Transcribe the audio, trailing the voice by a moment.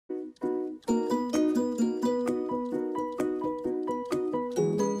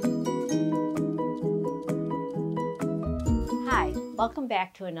Welcome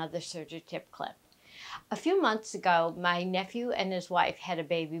back to another Serger tip clip. A few months ago, my nephew and his wife had a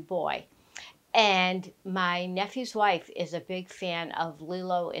baby boy. And my nephew's wife is a big fan of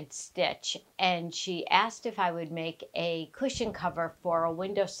Lilo and Stitch, and she asked if I would make a cushion cover for a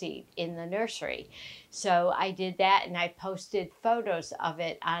window seat in the nursery. So I did that, and I posted photos of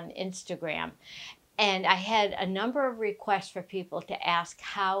it on Instagram. And I had a number of requests for people to ask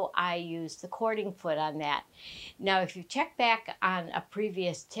how I use the cording foot on that. Now, if you check back on a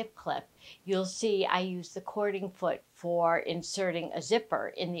previous tip clip, you'll see I use the cording foot for inserting a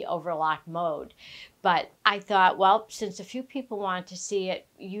zipper in the overlock mode. But I thought, well, since a few people want to see it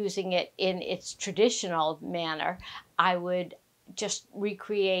using it in its traditional manner, I would just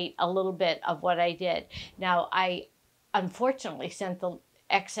recreate a little bit of what I did. Now, I unfortunately sent the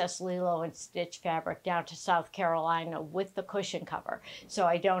excess Lilo and Stitch fabric down to South Carolina with the cushion cover, so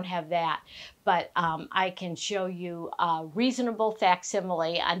I don't have that, but I can show you a reasonable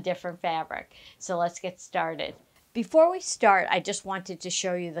facsimile on different fabric. So let's get started. Before we start, I just wanted to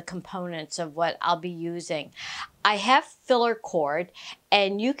show you the components of what I'll be using. I have filler cord,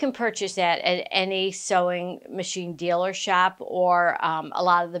 and you can purchase that at any sewing machine dealer shop, or a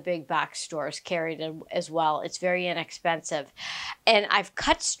lot of the big box stores carry it as well. It's very inexpensive. And I've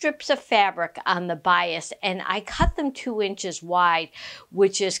cut strips of fabric on the bias, and I cut them 2 inches wide,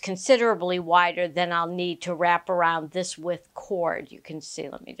 which is considerably wider than I'll need to wrap around this with cord. You can see,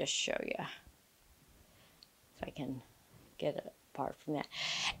 let me just show you. I can get it apart from that.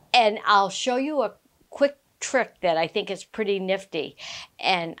 And I'll show you a quick trick that I think is pretty nifty.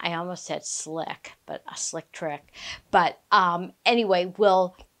 And I almost said slick, but a slick trick. But anyway,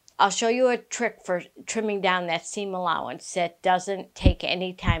 I'll show you a trick for trimming down that seam allowance that doesn't take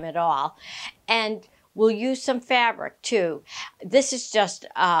any time at all. And we'll use some fabric too. This is just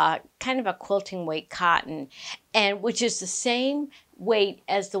kind of a quilting weight cotton, and which is the same weight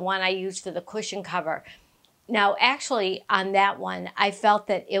as the one I used for the cushion cover. Now, actually, on that one, I felt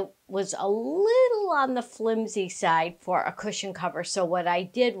that it was a little on the flimsy side for a cushion cover. So what I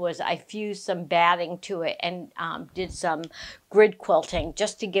did was I fused some batting to it and did some grid quilting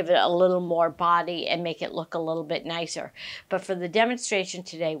just to give it a little more body and make it look a little bit nicer. But for the demonstration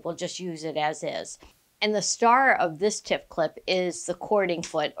today, we'll just use it as is. And the star of this tip clip is the cording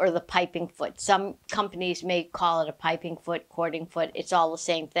foot, or the piping foot. Some companies may call it a piping foot, cording foot. It's all the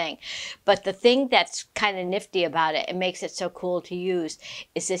same thing. But the thing that's kind of nifty about it and makes it so cool to use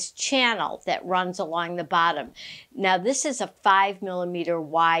is this channel that runs along the bottom. Now, this is a 5mm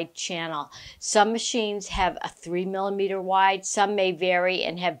wide channel. Some machines have a 3mm wide. Some may vary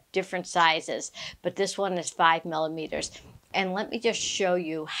and have different sizes. But this one is 5mm. And let me just show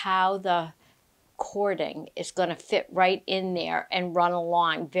you how the cording is going to fit right in there and run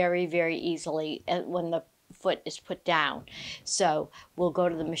along very, very easily when the foot is put down. So we'll go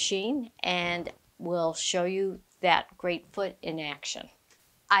to the machine and we'll show you that great foot in action.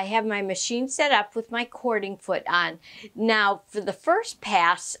 I have my machine set up with my cording foot on. Now, for the first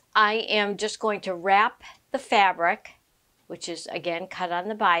pass, I am just going to wrap the fabric, which is again cut on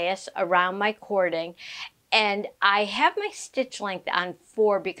the bias, around my cording. And I have my stitch length on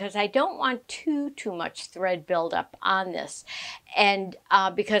 4 because I don't want too much thread buildup on this. And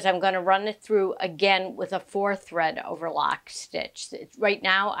because I'm going to run it through again with a 4-thread overlock stitch. Right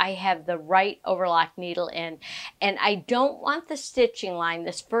now I have the right overlock needle in, and I don't want the stitching line,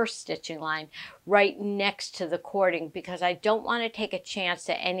 this first stitching line, right next to the cording, because I don't want to take a chance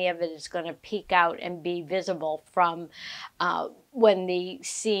that any of it is going to peek out and be visible from when the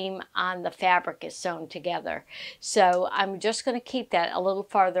seam on the fabric is sewn together. So I'm just going to keep that a little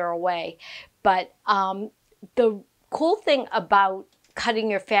farther away. But the cool thing about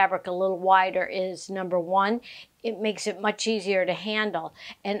cutting your fabric a little wider is, number one, it makes it much easier to handle.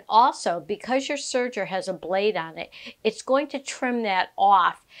 And also, because your serger has a blade on it, it's going to trim that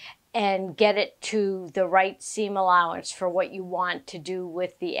off and get it to the right seam allowance for what you want to do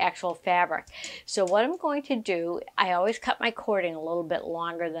with the actual fabric. So what I'm going to do, I always cut my cording a little bit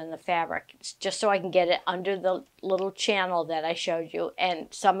longer than the fabric, just so I can get it under the little channel that I showed you, and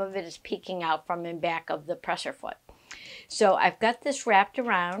some of it is peeking out from in back of the presser foot. So I've got this wrapped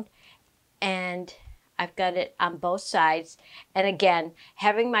around, and I've got it on both sides. And again,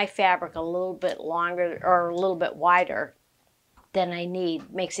 having my fabric a little bit longer or a little bit wider than I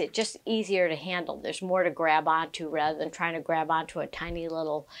need makes it just easier to handle. There's more to grab onto rather than trying to grab onto a tiny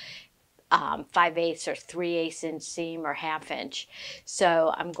little 5/8 or 3/8 inch seam or 1/2 inch.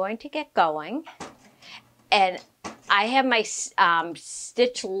 So I'm going to get going, and I have my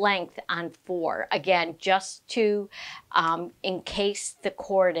stitch length on 4, again, just to encase the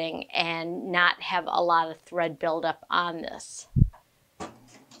cording and not have a lot of thread buildup on this.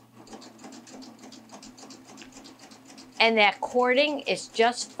 And that cording is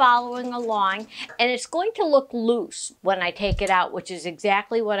just following along, and it's going to look loose when I take it out, which is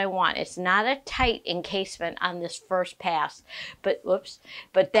exactly what I want. It's not a tight encasement on this first pass, but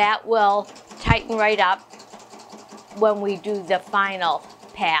that will tighten right up when we do the final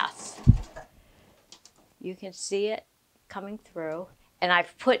pass. You can see it coming through, and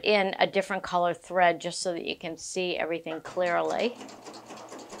I've put in a different color thread just so that you can see everything clearly.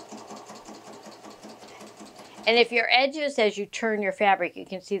 And if your edges, as you turn your fabric, you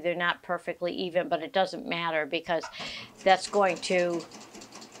can see they're not perfectly even, but it doesn't matter because that's going to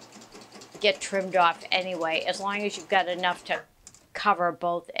get trimmed off anyway, as long as you've got enough to cover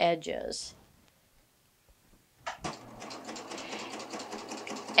both edges.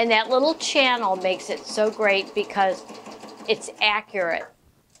 And that little channel makes it so great because it's accurate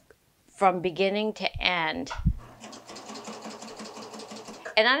from beginning to end.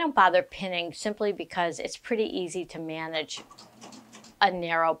 And I don't bother pinning simply because it's pretty easy to manage a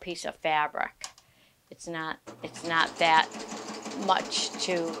narrow piece of fabric. It's not that much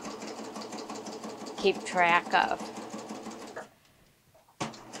to keep track of.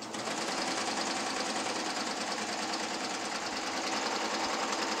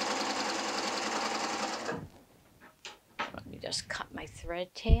 Let me just cut my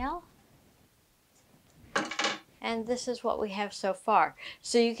thread tail. And this is what we have so far.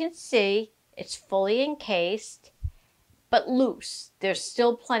 So you can see it's fully encased, but loose. There's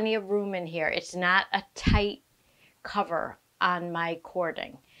still plenty of room in here. It's not a tight cover on my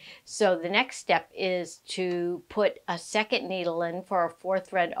cording. So the next step is to put a second needle in for a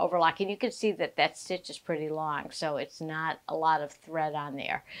 4-thread overlock. And you can see that that stitch is pretty long, so it's not a lot of thread on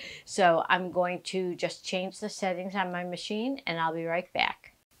there. So I'm going to just change the settings on my machine, and I'll be right back.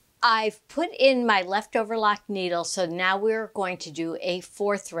 I've put in my left overlock needle, so now we're going to do a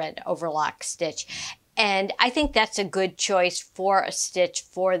 4-thread overlock stitch. And I think that's a good choice for a stitch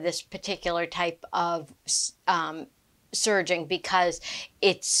for this particular type of serging because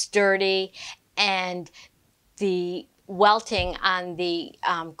it's sturdy and the welting on the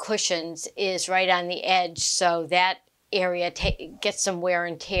cushions is right on the edge, so that area gets some wear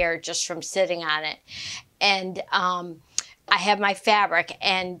and tear just from sitting on it. And I have my fabric,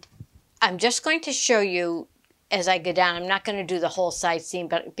 and I'm just going to show you as I go down. I'm not going to do the whole side seam,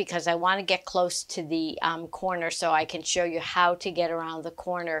 but because I want to get close to the corner so I can show you how to get around the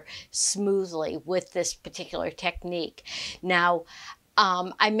corner smoothly with this particular technique. Now,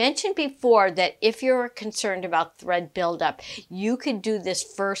 I mentioned before that if you're concerned about thread buildup, you could do this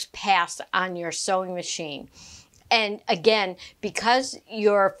first pass on your sewing machine. And again, because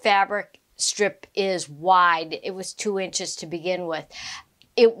your fabric strip is wide, it was 2 inches to begin with,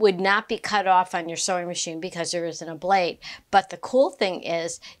 it would not be cut off on your sewing machine because there isn't a blade. But the cool thing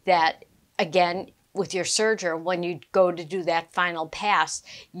is that, again, with your serger, when you go to do that final pass,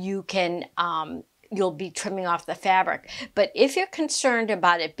 you can, you'll be trimming off the fabric. But if you're concerned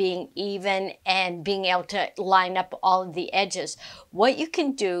about it being even and being able to line up all of the edges, what you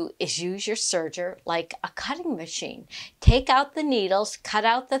can do is use your serger like a cutting machine. Take out the needles, cut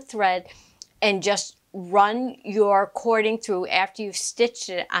out the thread, and just run your cording through after you've stitched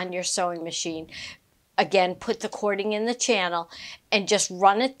it on your sewing machine. Again, put the cording in the channel and just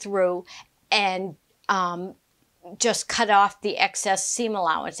run it through and just cut off the excess seam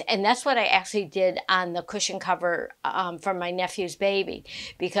allowance. And that's what I actually did on the cushion cover for my nephew's baby,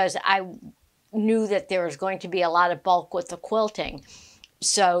 because I knew that there was going to be a lot of bulk with the quilting.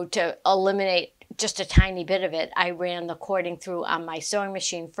 So to eliminate just a tiny bit of it, I ran the cording through on my sewing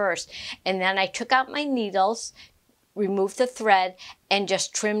machine first, and then I took out my needles, removed the thread, and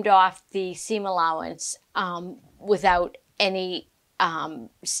just trimmed off the seam allowance without any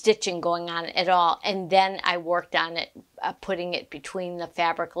stitching going on at all. And then I worked on it, putting it between the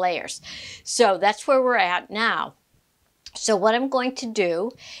fabric layers. So that's where we're at now. So what I'm going to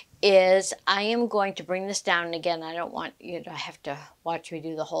do is I am going to bring this down. And again, I don't want you to have to watch me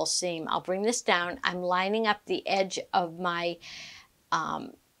do the whole seam. I'll bring this down. I'm lining up the edge of my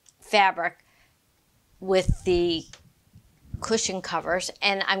fabric with the cushion covers,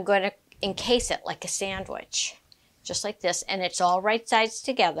 and I'm going to encase it like a sandwich, just like this. And it's all right sides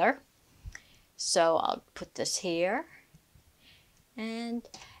together. So I'll put this here. And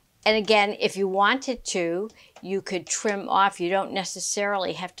again, if you wanted to, you could trim off. You don't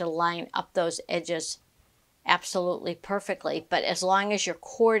necessarily have to line up those edges absolutely perfectly, but as long as your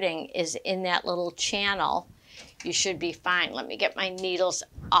cording is in that little channel, you should be fine. Let me get my needles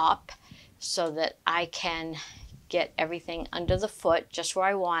up so that I can get everything under the foot just where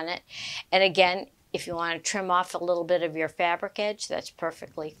I want it. And again, If you want to trim off a little bit of your fabric edge, that's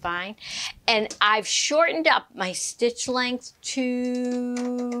perfectly fine. And I've shortened up my stitch length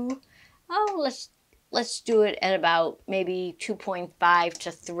to, oh, let's do it at about maybe 2.5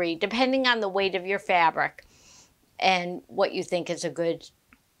 to 3, depending on the weight of your fabric and what you think is a good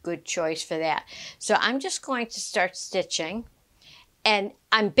choice for that. So I'm just going to start stitching. And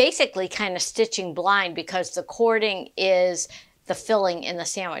I'm basically kind of stitching blind because the cording is the filling in the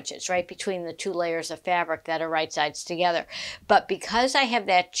sandwiches, right between the 2 layers of fabric that are right sides together. But because I have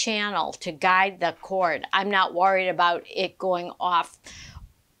that channel to guide the cord, I'm not worried about it going off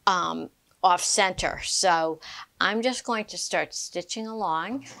center. So I'm just going to start stitching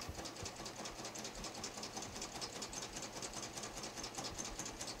along.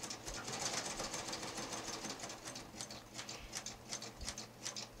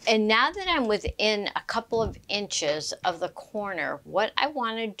 And now that I'm within a couple of inches of the corner, what I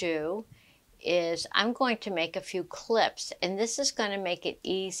want to do is I'm going to make a few clips, and this is going to make it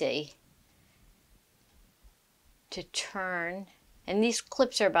easy to turn. And these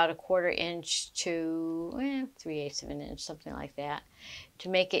clips are about 1/4 inch to 3/8 of an inch, something like that, to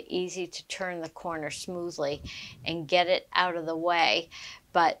make it easy to turn the corner smoothly and get it out of the way.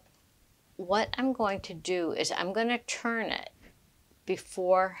 But what I'm going to do is I'm going to turn it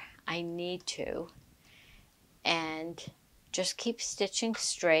before I need to, and just keep stitching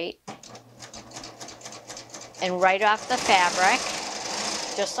straight and right off the fabric,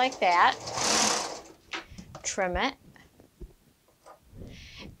 just like that. Trim it,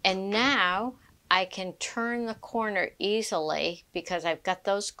 and now I can turn the corner easily because I've got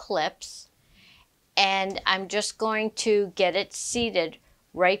those clips, and I'm just going to get it seated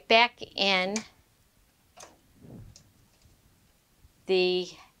right back in the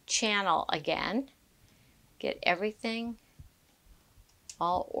channel again. Get everything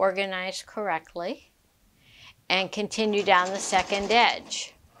all organized correctly and continue down the second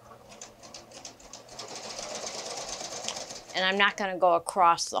edge. And I'm not going to go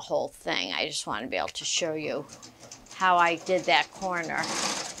across the whole thing. I just want to be able to show you how I did that corner.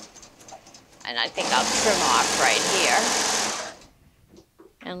 And I think I'll trim off right here.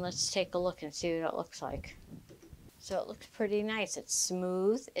 And let's take a look and see what it looks like. So it looks pretty nice. It's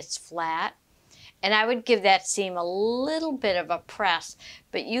smooth, it's flat. And I would give that seam a little bit of a press,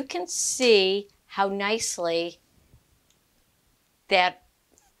 but you can see how nicely that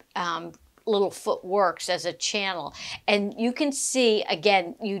little foot works as a channel. And you can see,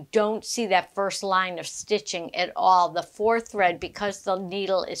 again, you don't see that first line of stitching at all. The 4th thread, because the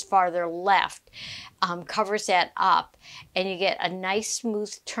needle is farther left, covers that up, and you get a nice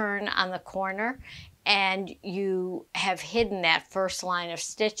smooth turn on the corner, and you have hidden that first line of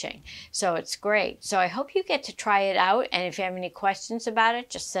stitching. So it's great. So I hope you get to try it out, and if you have any questions about it,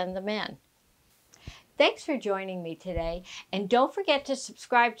 just send them in. Thanks for joining me today, and don't forget to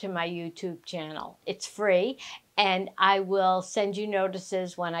subscribe to my YouTube channel. It's free, and I will send you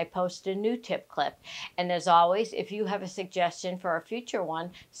notices when I post a new tip clip. And as always, if you have a suggestion for a future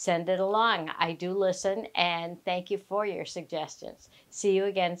one, send it along. I do listen, and thank you for your suggestions. See you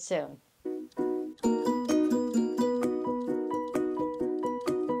again soon.